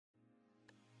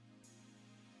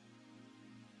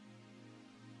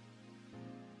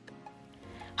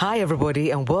Hi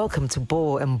everybody and welcome to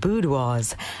Ball and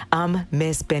Boudoirs. I'm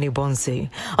Miss Benny Bonsu.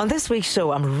 On this week's show,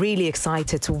 I'm really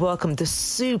excited to welcome the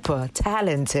super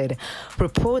talented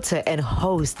reporter and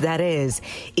host that is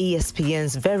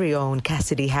ESPN's very own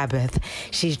Cassidy Habeth.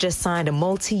 She's just signed a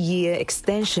multi-year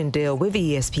extension deal with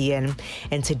ESPN,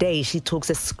 and today she talks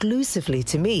exclusively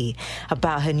to me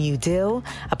about her new deal,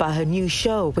 about her new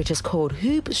show, which is called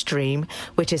Hoop Stream,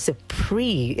 which is a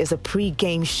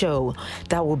pre-game show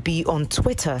that will be on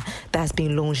Twitter. That's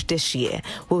been launched this year.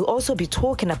 We'll also be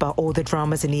talking about all the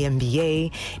dramas in the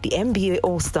NBA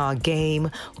All-Star Game.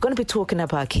 We're going to be talking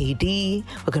about KD.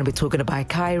 We're going to be talking about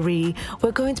Kyrie.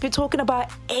 We're going to be talking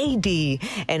about AD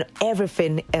and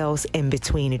everything else in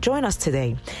between. Join us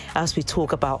today as we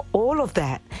talk about all of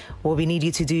that. What we need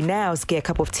you to do now is get a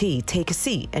cup of tea, take a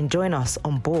seat, and join us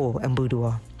on Ball and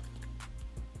Boudoir.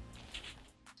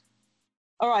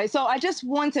 All right, so I just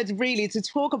wanted really to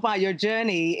talk about your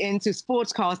journey into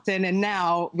sportscasting and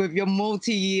now with your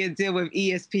multi-year deal with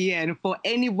ESPN. For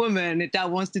any woman that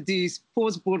wants to do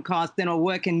sports broadcasting or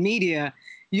work in media,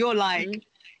 you're like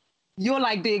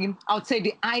the, I would say,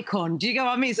 the icon. Do you get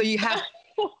what I mean? So you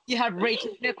have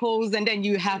Rachel Nichols and then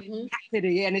you have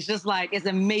Cassidy, and it's just like, it's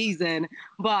amazing.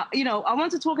 But, I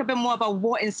want to talk a bit more about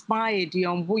what inspired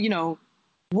you and,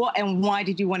 what and why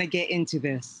did you want to get into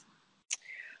this?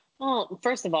 Well,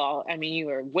 first of all, I mean, you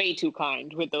were way too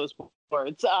kind with those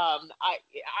words. I've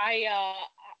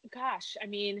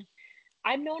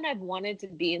known I've wanted to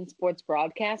be in sports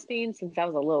broadcasting since I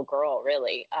was a little girl,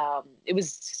 really. It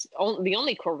was the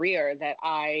only career that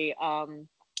I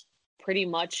pretty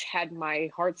much had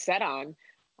my heart set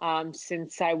on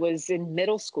since I was in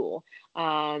middle school,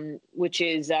 which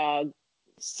is 6th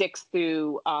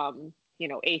through,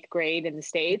 8th grade in the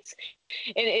States.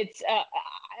 And it's...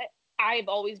 I've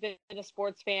always been a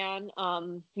sports fan,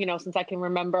 since I can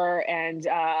remember, and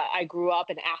I grew up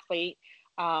an athlete.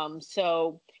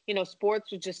 So,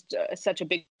 sports was just such a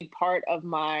big part of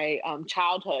my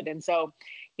childhood. And so,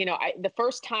 I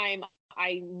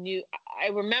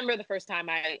remember the first time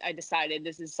I decided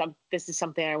this is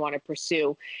something I want to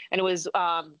pursue. And it was,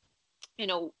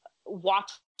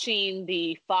 watching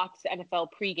the Fox NFL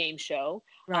pregame show.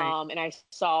 Right. And I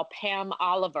saw Pam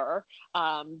Oliver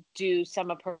do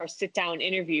some of her sit-down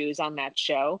interviews on that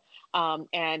show.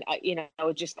 And it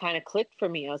just kind of clicked for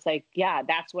me. I was like, yeah,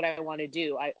 that's what I want to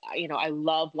do. I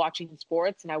love watching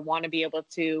sports, and I want to be able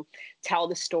to tell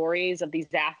the stories of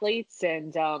these athletes.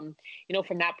 And,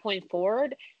 from that point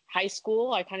forward, high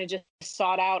school, I kind of just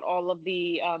sought out all of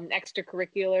the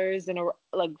extracurriculars and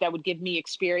that would give me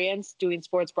experience doing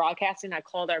sports broadcasting. I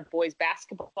called our boys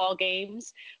basketball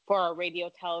games for our radio,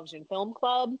 television, film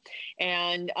club.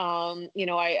 And,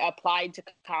 I applied to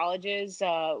colleges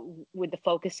with the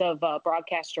focus of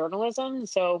broadcast journalism.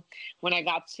 So when I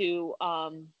got to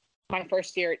my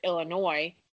first year at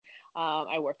Illinois,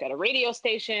 I worked at a radio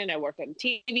station, I worked at a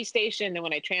TV station. Then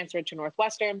when I transferred to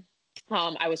Northwestern,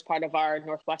 I was part of our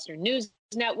Northwestern News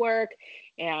Network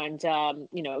and,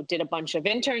 did a bunch of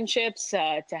internships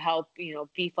to help,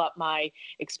 beef up my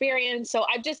experience. So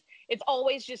it's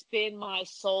always just been my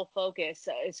sole focus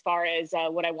as far as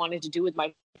what I wanted to do with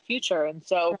my future. And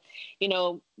so,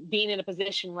 being in a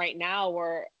position right now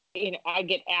where, I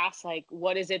get asked, like,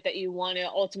 what is it that you want to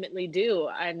ultimately do?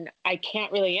 And I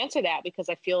can't really answer that because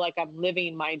I feel like I'm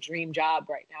living my dream job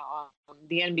right now.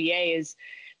 The NBA has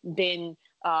been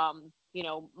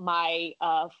my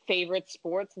favorite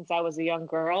sport since I was a young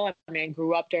girl. I mean, I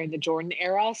grew up during the Jordan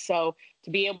era. So to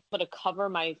be able to cover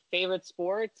my favorite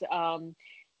sport on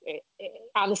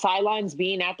the sidelines,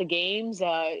 being at the games,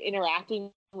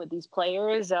 interacting with these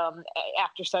players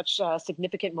after such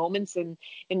significant moments in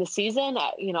the season,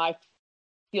 I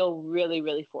feel really,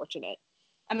 really fortunate.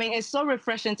 I mean, it's so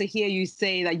refreshing to hear you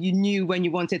say that you knew when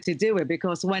you wanted to do it,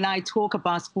 because when I talk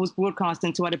about sports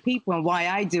broadcasting to other people and why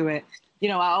I do it, I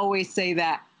always say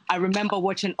that I remember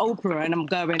watching Oprah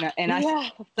and I saw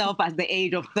myself at the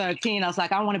age of 13. I was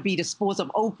like, I want to be the sports of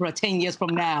Oprah 10 years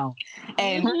from now.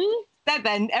 And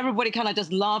then everybody kind of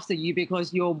just laughs at you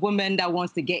because you're a woman that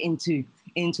wants to get into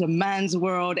a man's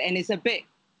world. And it's a bit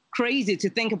crazy to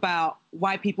think about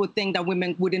why people think that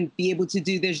women wouldn't be able to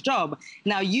do this job.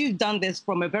 Now, you've done this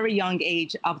from a very young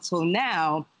age up till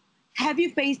now. Have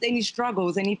you faced any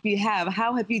struggles? And if you have,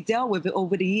 how have you dealt with it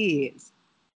over the years?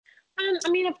 I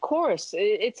mean, of course,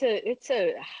 it's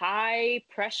a high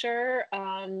pressure,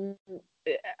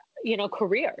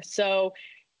 career. So,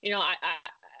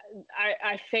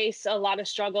 I face a lot of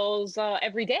struggles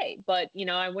every day, but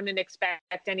I wouldn't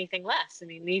expect anything less. I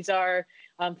mean, these are,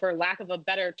 for lack of a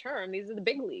better term, these are the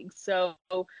big leagues. So,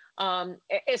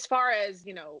 as far as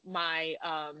my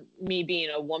me being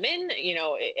a woman,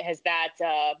 has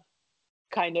that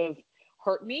kind of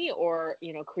hurt me or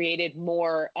created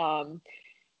more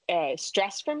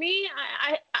stress for me?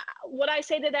 What I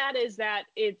say to that is that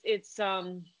it's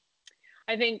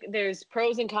I think there's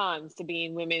pros and cons to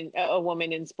being a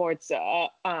woman in sports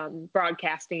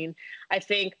broadcasting. I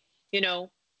think,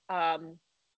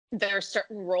 there are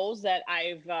certain roles that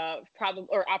I've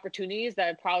or opportunities that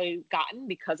I've probably gotten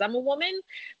because I'm a woman.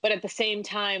 But at the same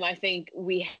time, I think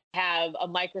we have a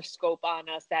microscope on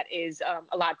us that is a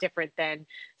lot different than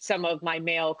some of my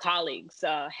male colleagues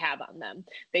have on them.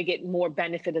 They get more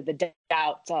benefit of the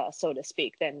doubt, so to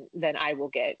speak, than I will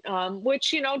get,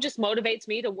 which, just motivates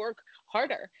me to work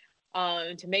harder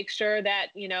to make sure that,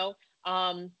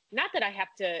 not that I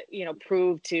have to,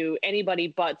 prove to anybody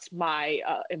but my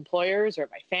employers or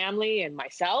my family and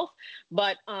myself,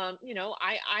 but,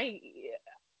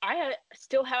 I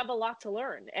still have a lot to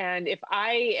learn. And if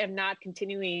I am not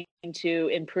continuing to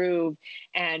improve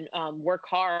and work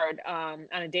hard on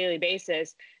a daily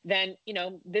basis, then,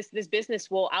 this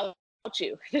business will out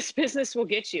you. This business will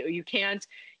get you. You can't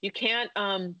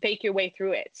fake your way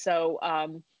through it. So,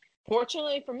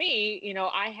 fortunately for me,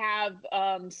 I have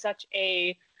such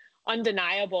a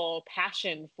undeniable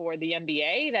passion for the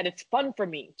NBA that it's fun for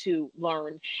me to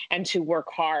learn and to work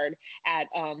hard at,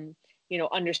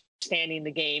 understanding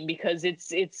the game, because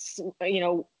it's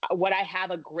what I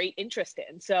have a great interest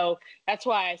in. So that's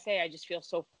why I say I just feel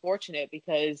so fortunate,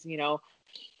 because,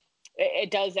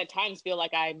 it does at times feel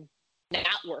like I'm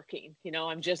not working,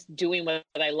 I'm just doing what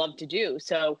I love to do.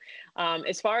 So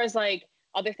as far as like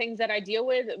other things that I deal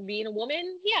with being a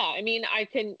woman, yeah, I mean,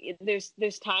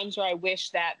 there's times where I wish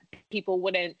that people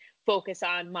wouldn't focus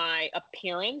on my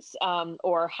appearance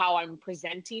or how I'm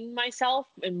presenting myself,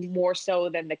 and more so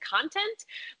than the content.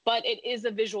 But it is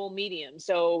a visual medium.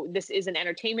 So this is an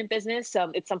entertainment business.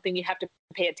 It's something you have to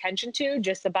pay attention to,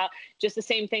 just the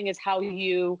same thing as how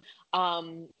you,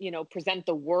 present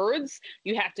the words.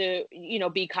 You have to,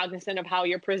 be cognizant of how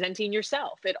you're presenting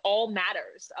yourself. It all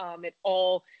matters. It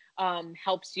all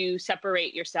helps you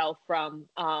separate yourself from,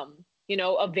 a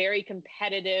very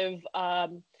competitive,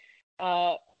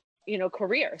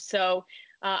 career. So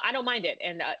I don't mind it.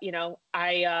 And,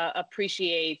 I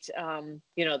appreciate,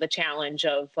 the challenge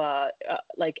of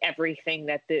like everything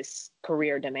that this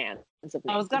career demands of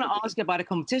me. I was going to ask you about the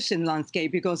competition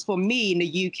landscape, because for me in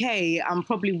the UK, I'm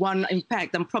probably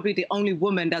the only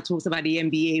woman that talks about the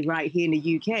NBA right here in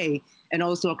the UK and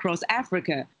also across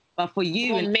Africa. But for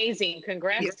you, amazing.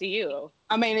 Congrats to you.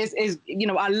 I mean, it's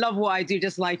I love what I do,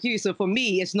 just like you. So for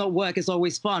me, it's not work. It's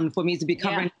always fun for me to be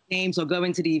covering games or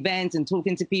going to the events and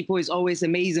talking to people. Is always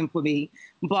amazing for me.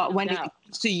 But when it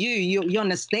comes to you're in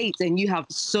the States and you have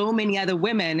so many other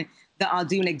women that are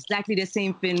doing exactly the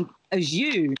same thing as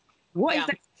you. What is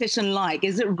the competition like?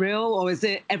 Is it real, or is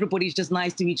it everybody's just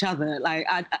nice to each other? Like,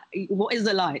 what is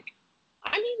it like?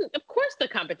 I mean, of course the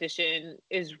competition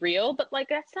is real, but like,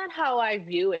 that's not how I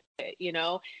view it,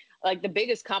 like the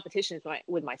biggest competition is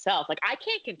with myself. Like, I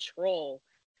can't control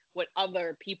what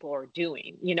other people are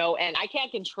doing, and I can't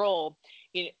control,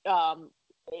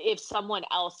 if someone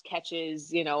else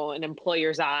catches, an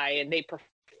employer's eye and they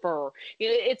prefer,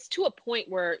 it's to a point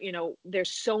where,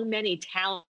 there's so many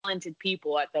talented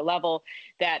people at the level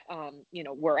that,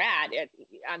 we're at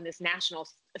on this national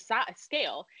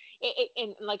scale.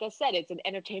 And like I said, it's an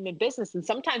entertainment business. And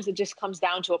sometimes it just comes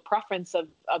down to a preference of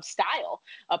style,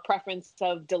 a preference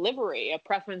of delivery, a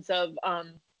preference of, of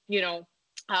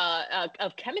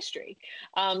chemistry.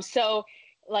 So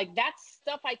like, that's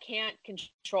stuff I can't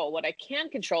control. What I can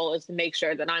control is to make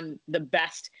sure that I'm the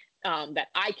best that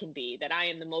I can be, that I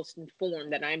am the most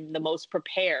informed, that I'm the most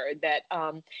prepared, that,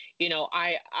 I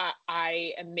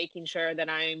am making sure that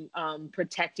I'm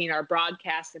protecting our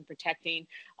broadcast and protecting,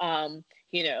 my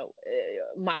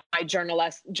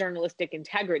journalistic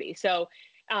integrity. So,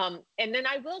 and then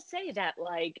I will say that,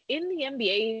 like, in the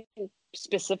NBA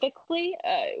specifically,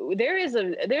 there's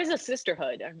a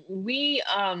sisterhood.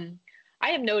 I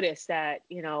have noticed that,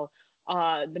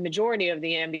 the majority of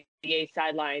the NBA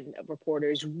sideline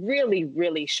reporters really,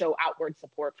 really show outward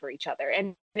support for each other.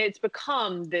 And it's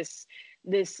become this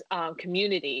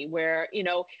community where,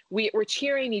 we're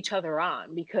cheering each other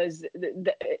on because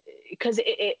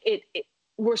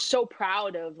we're so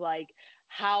proud of, like,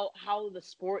 how the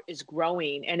sport is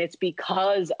growing, and it's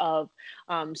because of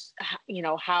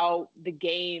how the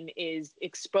game is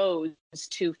exposed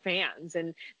to fans,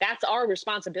 and that's our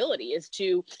responsibility, is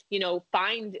to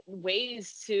find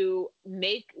ways to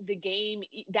make the game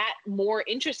that more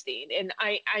interesting. And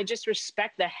I just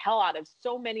respect the hell out of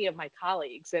so many of my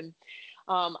colleagues, and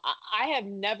I have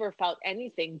never felt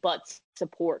anything but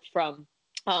support from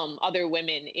other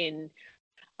women in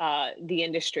the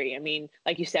industry. I mean,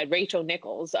 like you said, Rachel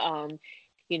Nichols,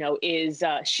 is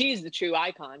she's the true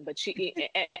icon, but she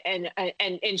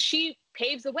and she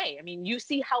paves the way. I mean, you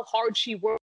see how hard she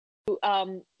worked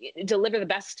to deliver the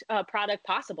best product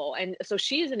possible, and so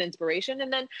she is an inspiration.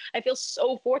 And then I feel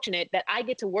so fortunate that I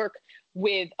get to work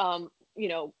with on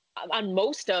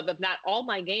most of, if not all,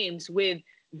 my games with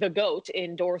the GOAT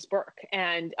in Doris Burke,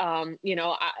 and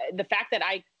the fact that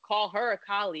I call her a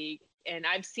colleague, and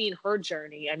I've seen her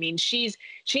journey. I mean, she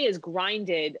has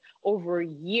grinded over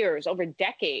years, over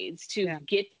decades to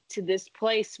get to this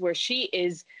place where she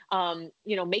is,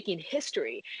 making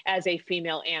history as a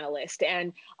female analyst.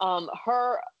 And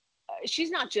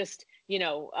she's not just,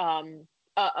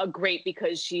 a great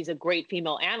because she's a great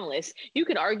female analyst. You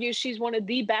could argue she's one of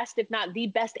the best, if not the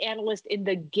best analyst in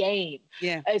the game.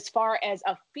 Yeah. As far as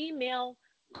a female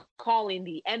calling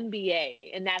the NBA,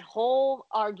 and that whole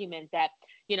argument that,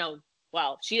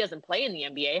 well, she doesn't play in the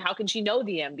NBA. How can she know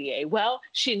the NBA? Well,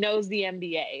 she knows the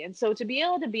NBA. And so to be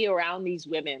able to be around these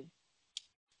women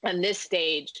on this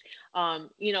stage,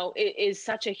 it is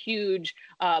such a huge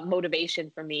motivation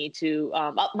for me to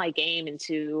up my game and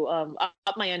to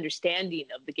up my understanding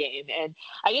of the game. And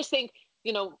I just think,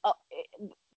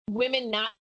 women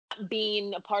not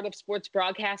being a part of sports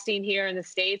broadcasting here in the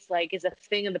States, is a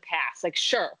thing of the past.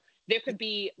 Sure, there could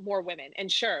be more women,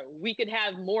 and sure, we could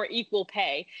have more equal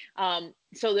pay.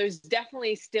 So there's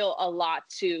definitely still a lot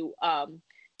to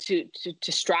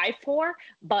strive for.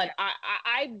 But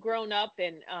I've grown up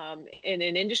in an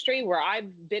industry where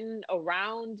I've been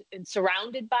around and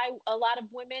surrounded by a lot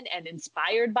of women and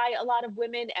inspired by a lot of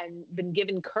women, and been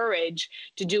given courage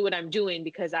to do what I'm doing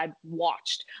because I've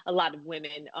watched a lot of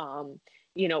women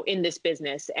in this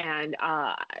business. And,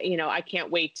 I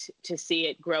can't wait to see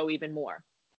it grow even more.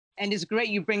 And it's great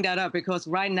you bring that up, because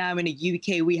right now in the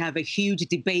UK, we have a huge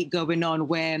debate going on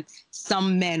where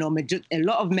some men, or a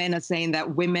lot of men, are saying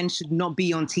that women should not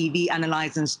be on TV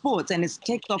analyzing sports. And it's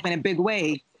kicked off in a big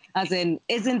way, as in,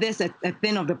 isn't this a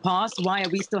thing of the past? Why are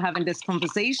we still having this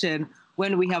conversation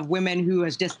when we have women who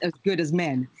are just as good as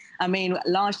men? I mean,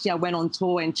 last year I went on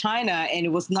tour in China, and it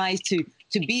was nice to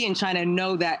be in China and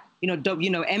know that,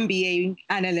 NBA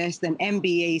analysts and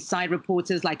NBA side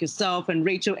reporters like yourself and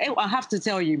Rachel. I have to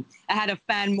tell you, I had a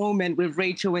fan moment with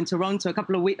Rachel in Toronto a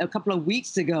couple of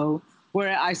weeks ago,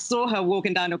 where I saw her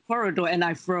walking down the corridor and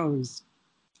I froze.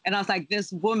 And I was like,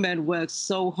 this woman works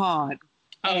so hard.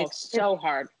 Oh, so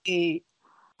hard.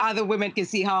 Other women can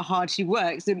see how hard she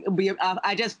works. And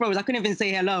I just froze. I couldn't even say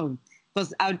hello,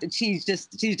 because she's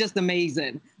just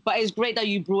amazing. But it's great that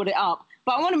you brought it up.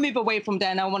 But I want to move away from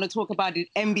that, and I want to talk about the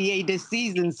NBA this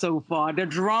season so far, the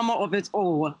drama of it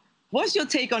all. What's your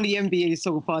take on the NBA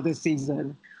so far this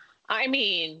season? I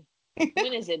mean,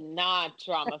 when is it not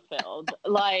drama-filled?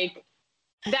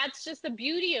 That's just the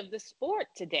beauty of the sport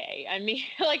today. I mean,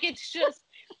 it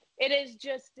is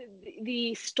just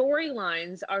the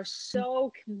storylines are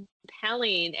so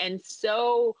compelling and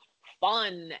so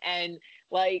fun, and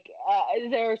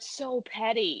they're so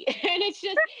petty, and it's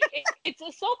just it's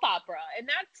a soap opera. And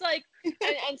that's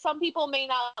and some people may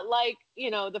not like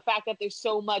the fact that there's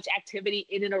so much activity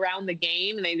in and around the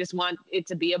game, and they just want it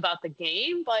to be about the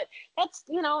game. But that's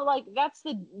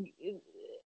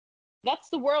that's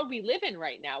the world we live in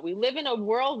right now. We live in a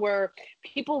world where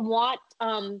people want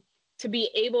to be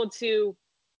able to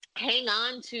hang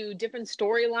on to different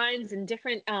storylines and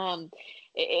different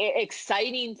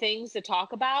exciting things to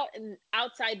talk about and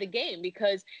outside the game,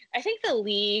 because I think the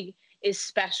league is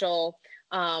special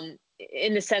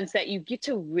in the sense that you get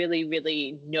to really,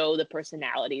 really know the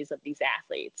personalities of these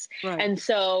athletes. Right. And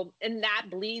that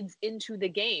bleeds into the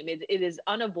game. It is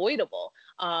unavoidable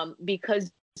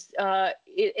because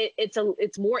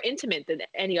it's more intimate than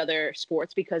any other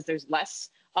sports, because there's less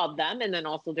of them, and then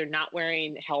also they're not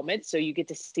wearing helmets, so you get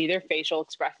to see their facial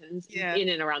expressions in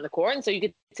and around the court, and so you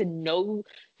get to know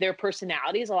their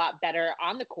personalities a lot better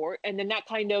on the court, and then that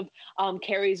kind of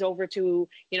carries over to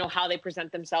how they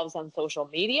present themselves on social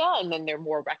media, and then they're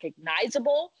more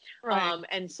recognizable. Right.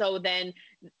 And so then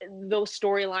those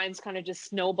storylines kind of just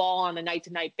snowball on a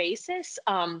night-to-night basis,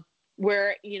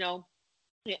 where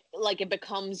like it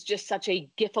becomes just such a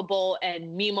gifable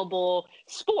and memeable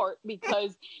sport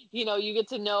because, you know, you get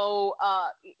to know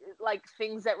like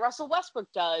things that Russell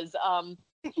Westbrook does.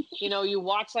 You know, you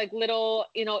watch like little,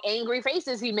 you know, angry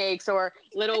faces he makes or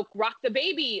little rock the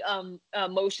baby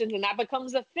motions, and that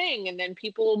becomes a thing. And then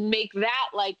people make that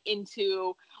like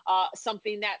into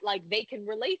something that like they can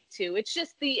relate to. It's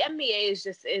just the NBA is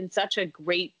just in such a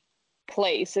great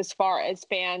place as far as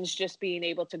fans just being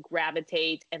able to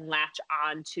gravitate and latch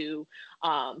on to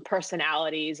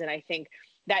personalities. And I think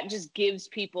that just gives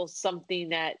people something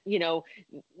that, you know,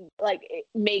 like it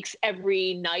makes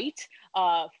every night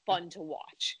fun to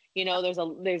watch. You know, there's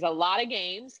a lot of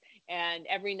games, and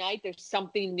every night there's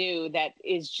something new that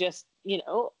is just, you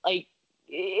know, like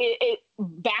it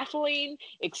baffling,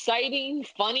 exciting,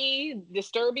 funny,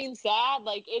 disturbing, sad.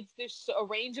 Like it's just a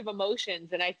range of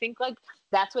emotions. And I think like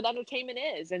that's what entertainment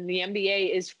is. And the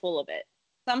NBA is full of it.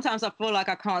 Sometimes I feel like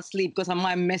I can't sleep because I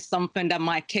might miss something that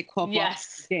might kick off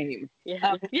yes. the game.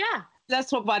 Yeah. Let's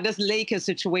talk about this Lakers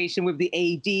situation with the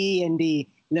AD and the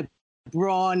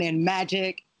LeBron and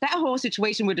Magic. That whole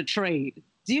situation with the trade.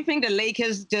 Do you think the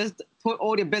Lakers just put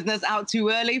all their business out too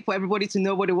early for everybody to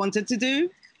know what they wanted to do?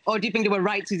 Or do you think they were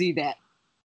right to do that?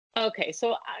 Okay,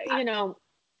 so, you know,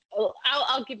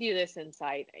 I'll give you this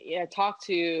insight. Yeah, talk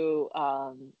to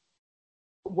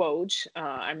Woj.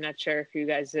 I'm not sure if you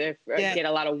guys get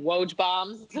a lot of Woj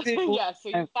bombs. Yeah, so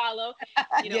you follow,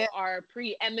 you know, our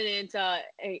preeminent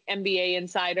NBA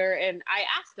insider. And I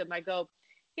asked him, I go,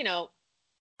 you know,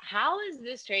 how has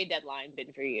this trade deadline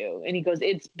been for you? And he goes,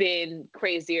 it's been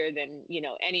crazier than, you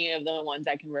know, any of the ones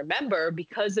I can remember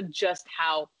because of just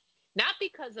how, not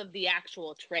because of the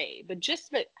actual trade, but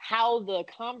just how the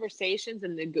conversations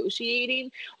and negotiating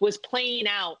was playing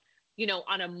out, you know,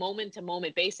 on a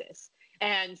moment-to-moment basis.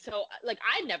 And so, like,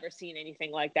 I'd never seen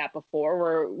anything like that before,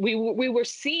 where we were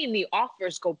seeing the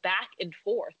offers go back and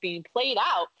forth, being played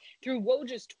out through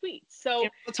Woj's tweets. So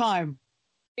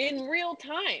in real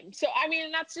time. So, I mean,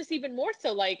 and that's just even more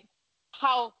so like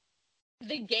how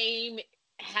the game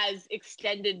has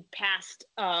extended past,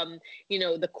 you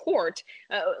know, the court.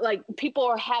 Like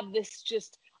people have this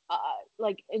just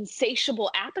like insatiable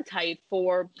appetite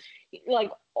for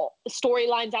like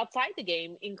storylines outside the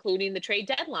game, including the trade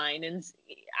deadline. And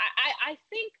I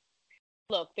think,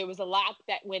 look, there was a lot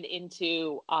that went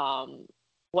into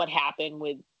what happened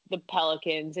with the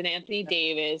Pelicans and Anthony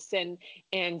Davis and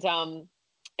the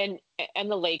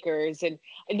Lakers. And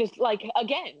just like,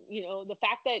 again, you know, the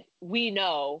fact that we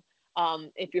know,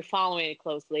 if you're following it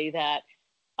closely, that,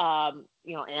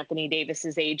 you know, Anthony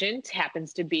Davis's agent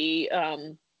happens to be,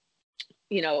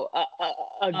 you know,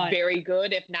 a very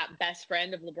good, if not best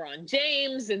friend of LeBron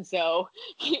James. And so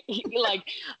like,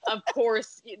 of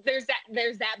course there's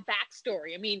that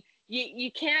backstory. I mean,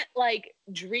 you can't like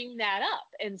dream that up.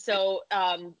 And so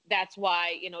that's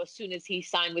why, you know, as soon as he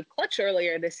signed with Clutch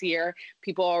earlier this year,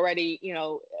 people already, you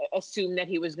know, assumed that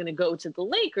he was going to go to the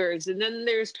Lakers. And then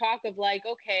there's talk of like,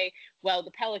 okay, well,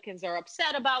 the Pelicans are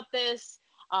upset about this.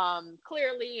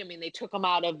 Clearly, I mean, they took him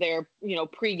out of their, you know,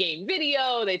 pregame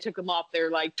video. They took him off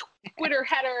their like Twitter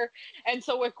header. And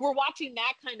so we're watching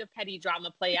that kind of petty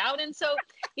drama play out. And so,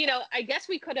 you know, I guess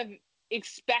we could have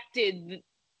expected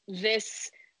this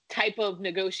type of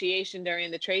negotiation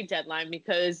during the trade deadline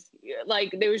because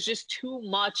like there was just too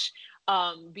much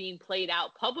being played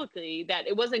out publicly that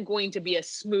it wasn't going to be a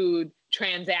smooth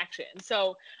transaction.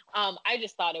 So I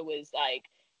just thought it was like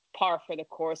par for the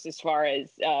course as far as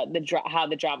how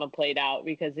the drama played out,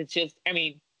 because it's just, I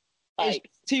mean, like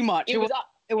it's too much. It was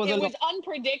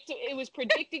unpredictable. It was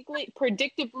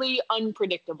predictably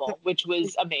unpredictable, which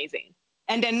was amazing.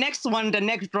 And the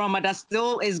next drama that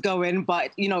still is going,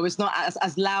 but, you know, it's not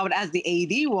as loud as the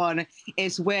AD one,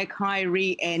 is where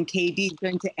Kyrie and KD is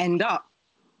going to end up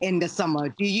in the summer.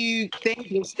 Do you think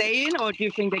they're staying, or do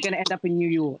you think they're going to end up in New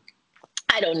York?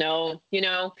 I don't know. You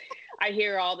know, I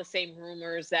hear all the same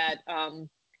rumors that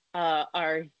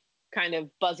are kind of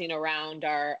buzzing around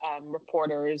our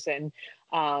reporters and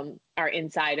our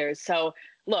insiders. So,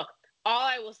 look, all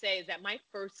I will say is that my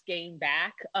first game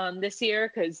back this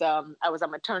year, because I was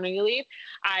on maternity leave,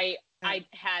 I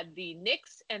had the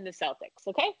Knicks and the Celtics,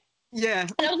 okay? Yeah.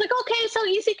 And I was like, okay, so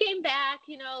easy game back,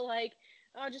 you know, like,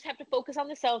 I'll just have to focus on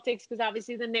the Celtics because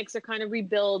obviously the Knicks are kind of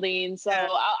rebuilding. So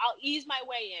I'll ease my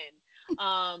way in.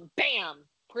 Bam,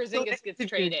 Porzingis gets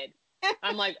traded.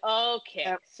 I'm like,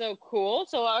 okay, so cool.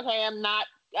 So, okay,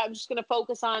 I'm just going to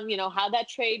focus on, you know, how that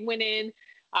trade went in.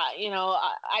 You know,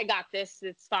 I got this.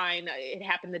 It's fine. It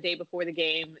happened the day before the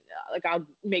game. Like, I'll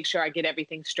make sure I get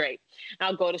everything straight.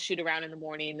 I'll go to shoot around in the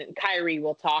morning, and Kyrie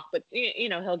will talk, but, you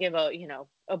know, he'll give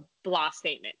a blah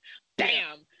statement.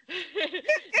 bam.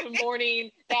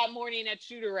 That morning at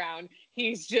shoot around,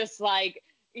 he's just like,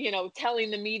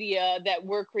 telling the media that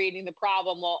we're creating the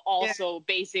problem while also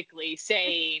basically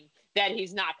saying that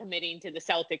he's not committing to the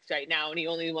Celtics right now and he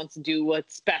only wants to do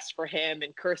what's best for him,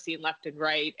 and cursing left and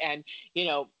right, and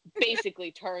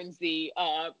basically turns the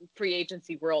free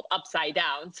agency world upside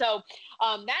down. So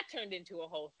that turned into a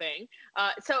whole thing.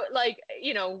 So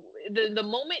the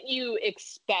moment you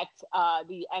expect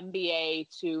the NBA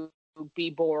to be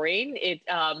boring, it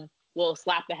will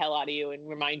slap the hell out of you and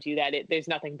remind you that there's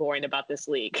nothing boring about this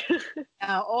league.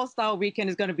 All-Star Weekend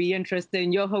is going to be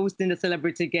interesting. You're hosting the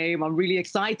Celebrity Game. I'm really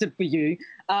excited for you.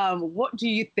 What do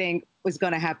you think is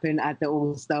going to happen at the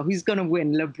All-Star? Who's going to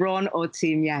win, LeBron or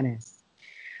Team Giannis?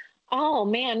 Oh,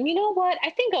 man. You know what?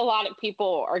 I think a lot of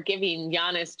people are giving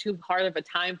Giannis too hard of a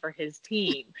time for his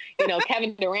team.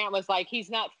 Kevin Durant was like, he's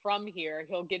not from here.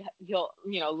 He'll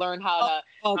learn how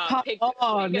to pick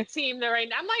a team there right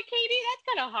now. I'm like, Katie, that's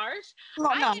kind of harsh.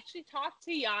 I actually talked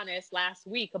to Giannis last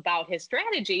week about his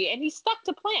strategy, and he stuck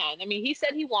to plan. I mean, he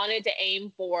said he wanted to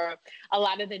aim for a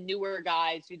lot of the newer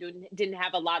guys who didn't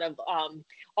have a lot of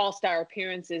all-star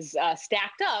appearances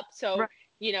stacked up. So, right.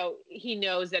 He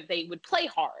knows that they would play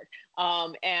hard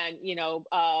and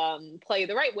play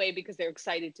the right way because they're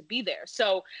excited to be there.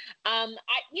 So, I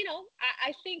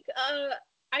think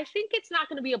it's not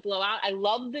going to be a blowout. I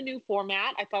love the new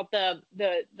format. I thought the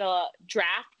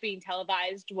draft being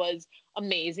televised was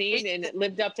amazing and it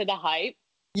lived up to the hype.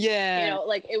 Yeah.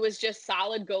 It was just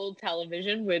solid gold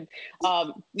television with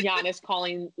Giannis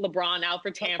calling LeBron out for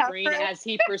tampering as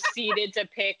he proceeded to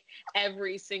pick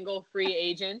every single free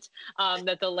agent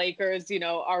that the Lakers,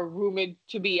 are rumored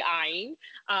to be eyeing.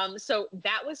 So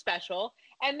that was special.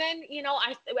 And then,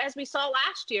 as we saw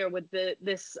last year with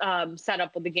this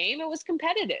setup of the game, it was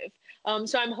competitive.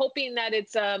 So I'm hoping that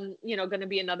it's, going to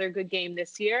be another good game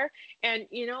this year. And,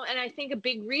 and I think a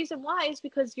big reason why is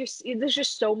because there's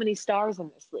just so many stars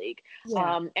in this league.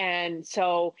 Yeah. And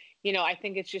so, I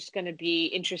think it's just going to be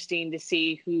interesting to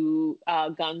see who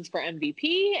guns for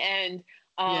MVP. And,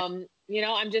 I'm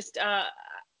just, I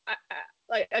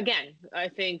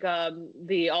think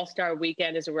the All-Star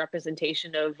Weekend is a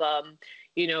representation of,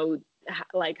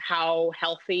 how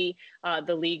healthy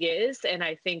the league is. And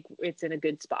I think it's in a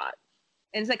good spot.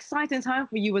 And it's an exciting time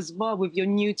for you as well with your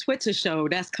new Twitter show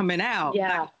that's coming out.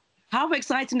 Yeah. How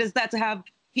exciting is that to have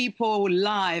people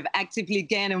live actively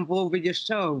getting involved with your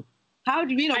show? How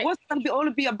do what's it going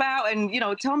to be about? And,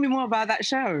 tell me more about that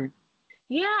show.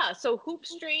 Yeah. So Hoop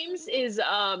Streams is,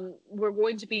 we're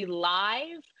going to be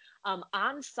live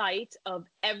on site of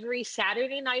every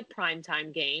Saturday night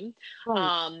primetime game.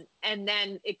 Right. And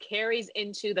then it carries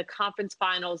into the conference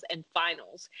finals and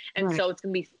finals. And right. So it's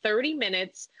going to be 30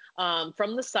 minutes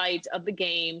from the site of the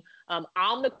game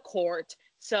on the court.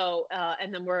 So,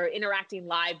 and then we're interacting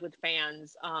live with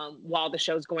fans while the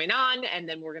show's going on. And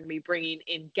then we're going to be bringing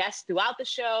in guests throughout the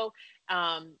show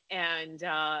and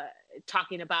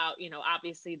talking about,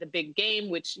 obviously the big game,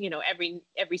 which,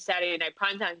 every Saturday night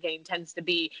primetime game tends to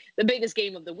be the biggest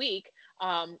game of the week.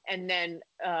 And then,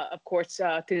 of course,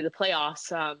 through the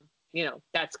playoffs,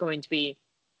 that's going to be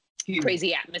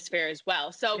crazy atmosphere as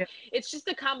well. So yeah. It's just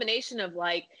a combination of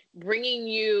bringing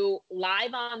you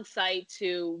live on site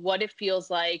to what it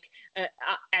feels like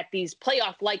at these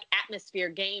playoff-like atmosphere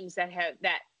games that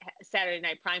Saturday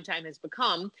Night Primetime has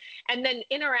become, and then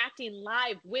interacting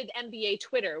live with NBA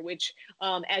Twitter, which,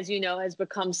 as you know, has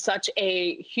become such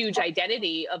a huge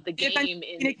identity of the game.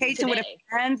 Communication with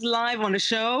fans live on the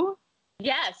show.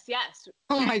 Yes.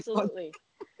 Oh absolutely. My God.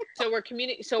 So we're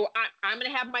communicating. So I'm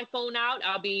going to have my phone out.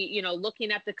 I'll be,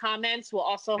 looking at the comments. We'll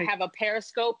also have a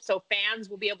Periscope, so fans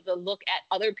will be able to look at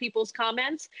other people's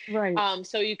comments. Right.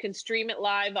 So you can stream it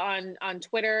live on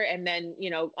Twitter, and then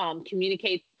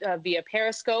communicate via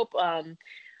Periscope.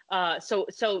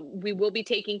 So we will be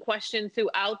taking questions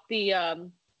throughout the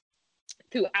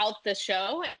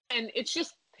show, and it's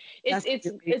just.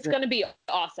 It's going to be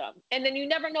awesome. And then you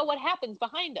never know what happens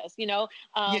behind us. The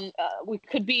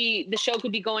show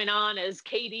could be going on as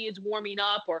KD is warming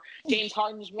up or James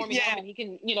Harden is warming up, and he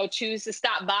can, choose to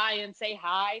stop by and say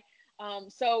hi.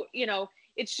 So,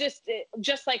 it's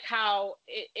just like how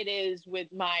it is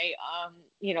with my,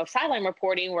 sideline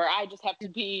reporting, where I just have to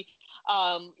be,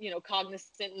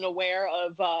 cognizant and aware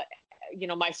of,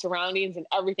 my surroundings and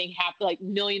everything a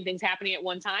million things happening at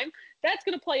one time. That's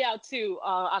going to play out too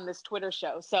on this Twitter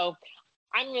show. So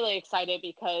I'm really excited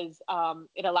because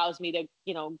it allows me to,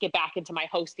 get back into my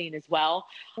hosting as well.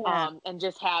 Yeah. And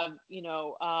just have,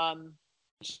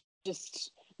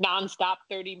 just nonstop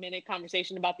 30-minute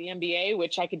conversation about the NBA,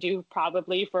 which I could do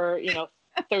probably for,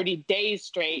 30 days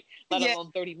straight, let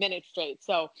alone 30 minutes straight.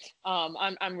 So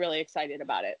I'm really excited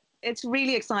about it. It's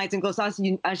really exciting because as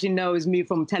you know, it's moved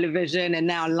from television and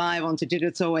now live onto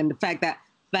digital, and the fact that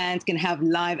fans can have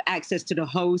live access to the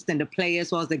host and the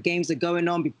players whilst the games are going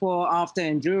on before, after,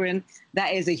 and during.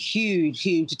 That is a huge,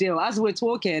 huge deal. As we're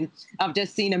talking, I've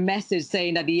just seen a message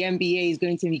saying that the NBA is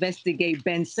going to investigate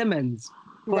Ben Simmons.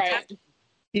 Right.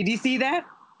 Did you see that?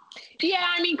 Yeah,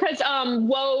 I mean, because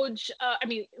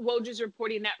Woj is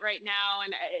reporting that right now,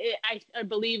 and I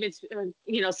believe it's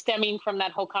stemming from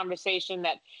that whole conversation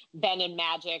that Ben and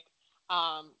Magic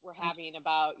were having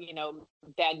about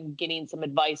Ben getting some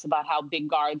advice about how big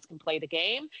guards can play the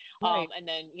game, right. And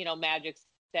then Magic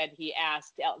said he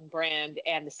asked Elton Brand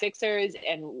and the Sixers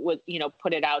and would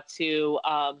put it out to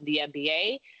the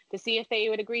NBA to see if they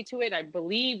would agree to it. I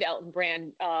believe Elton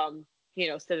Brand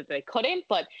said that they couldn't,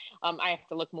 but I have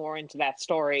to look more into that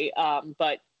story.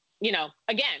 But,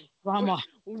 again, drama.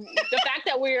 The fact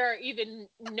that we're even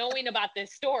knowing about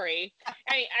this story,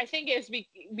 I think is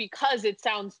because it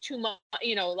sounds too much,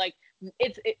 like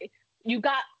you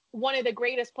got one of the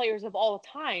greatest players of all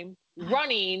time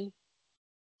running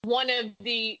one of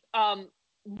the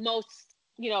most,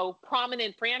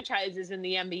 prominent franchises in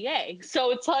the NBA.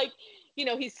 So it's like,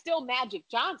 he's still Magic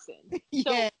Johnson. So,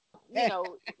 yeah.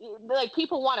 Like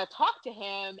people want to talk to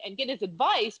him and get his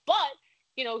advice, but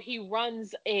he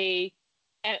runs a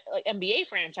NBA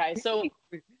franchise. So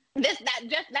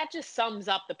that just sums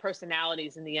up the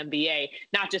personalities in the NBA,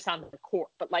 not just on the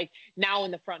court, but like now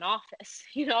in the front office.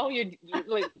 You're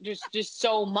like there's just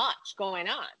so much going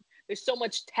on. There's so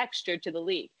much texture to the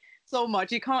league. So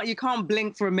much. You can't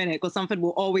blink for a minute because something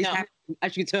will always happen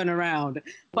as you turn around.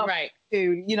 But right.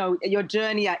 Your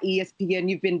journey at ESPN,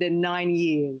 you've been there 9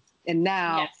 years. And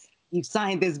now you've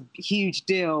signed this huge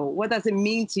deal. What does it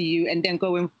mean to you? And then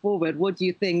going forward, what do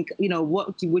you think,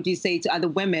 what would you say to other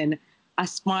women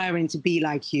aspiring to be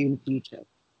like you in the future?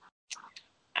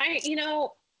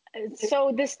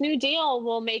 So this new deal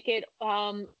will make it,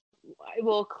 it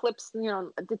will eclipse,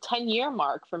 the 10-year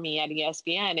mark for me at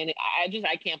ESPN. And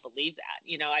I can't believe that,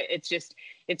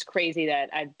 it's crazy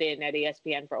that I've been at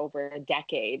ESPN for over a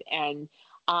decade. And,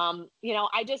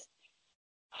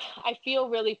 I feel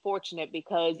really fortunate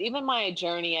because even my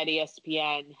journey at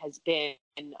ESPN has been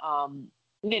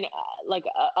like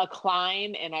a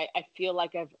climb, and I feel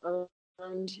like I've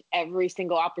earned every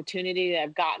single opportunity that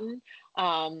I've gotten,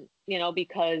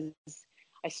 because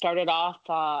I started off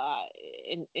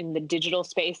in the digital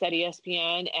space at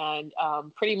ESPN and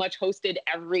pretty much hosted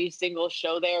every single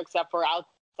show there except for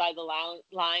Outside the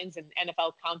Lines and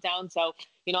NFL Countdown. So,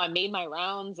 I made my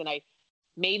rounds and I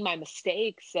made my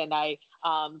mistakes, and I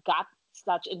got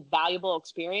such invaluable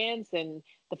experience. And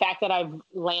the fact that I've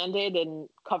landed in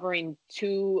covering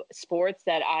 2 sports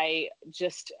that I'm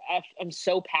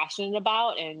so passionate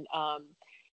about and,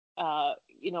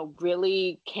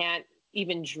 really can't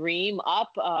even dream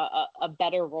up a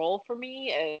better role for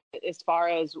me as far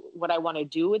as what I want to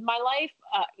do with my life.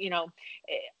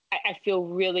 I feel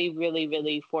really, really,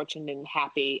 really fortunate and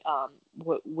happy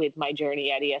with my journey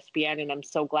at ESPN, and I'm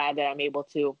so glad that I'm able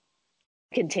to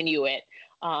continue it.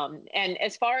 And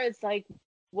as far as like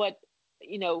what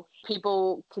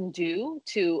people can do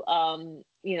to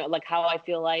like how I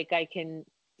feel like I can,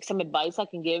 some advice I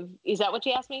can give. Is that what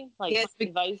you asked me? Like yes,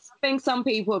 advice? I think some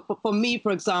people, for me,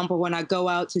 for example, when I go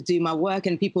out to do my work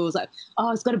and people was like,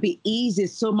 oh, it's got to be easy,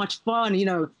 it's so much fun,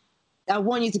 I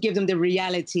want you to give them the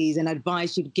realities and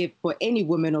advice you'd give for any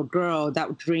woman or girl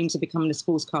that dreams of becoming a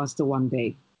sportscaster one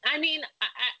day. I mean,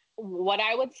 what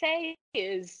I would say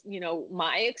is,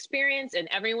 my experience and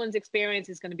everyone's experience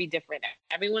is going to be different.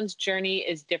 Everyone's journey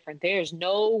is different. There's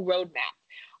no roadmap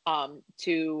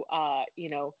to,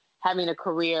 having a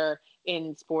career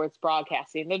in sports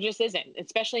broadcasting. There just isn't,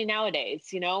 especially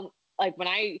nowadays. Like when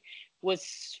I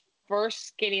was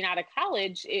first getting out of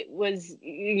college, it was,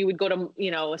 you would go to,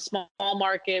 a small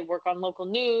market, work on local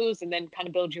news, and then kind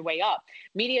of build your way up.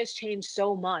 Media has changed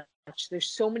so much. There's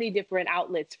so many different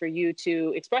outlets for you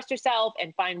to express yourself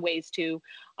and find ways to,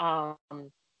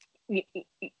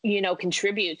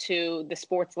 contribute to the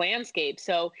sports landscape.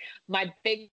 So my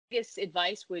biggest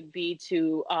advice would be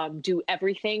to do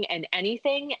everything and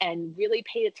anything and really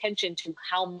pay attention to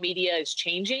how media is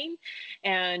changing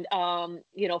and,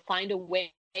 find a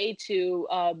way to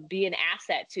be an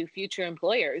asset to future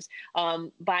employers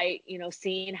by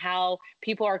seeing how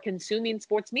people are consuming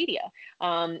sports media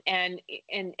and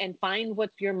find what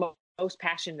you're most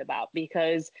passionate about,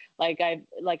 because like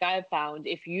I've found,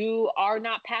 if you are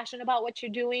not passionate about what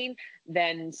you're doing,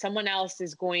 then someone else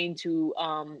is going to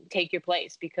take your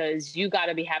place, because you got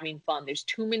to be having fun. There's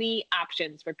too many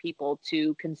options for people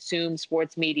to consume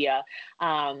sports media.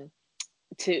 And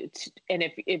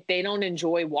if they don't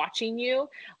enjoy watching you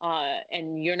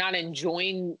and you're not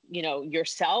enjoying,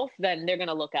 yourself, then they're going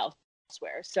to look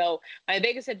elsewhere. So my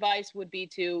biggest advice would be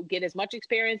to get as much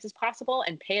experience as possible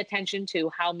and pay attention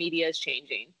to how media is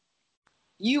changing.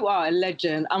 You are a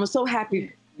legend. I'm so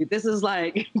happy. This is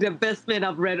like the best thing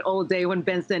I've read all day when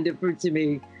Ben sent it through to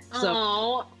me.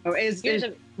 So this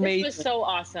was so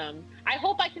awesome. I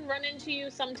hope I can run into you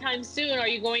sometime soon. Are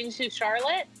you going to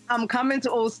Charlotte? I'm coming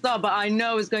to All Star, but I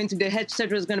know the head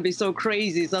schedule is going to be so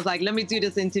crazy. So I was like, let me do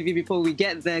this interview before we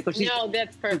get there. No,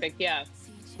 that's perfect. Yeah.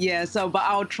 Yeah, but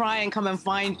I'll try and come and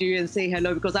find you and say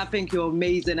hello, because I think you're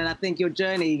amazing, and I think your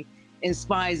journey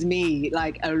inspires me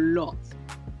like a lot.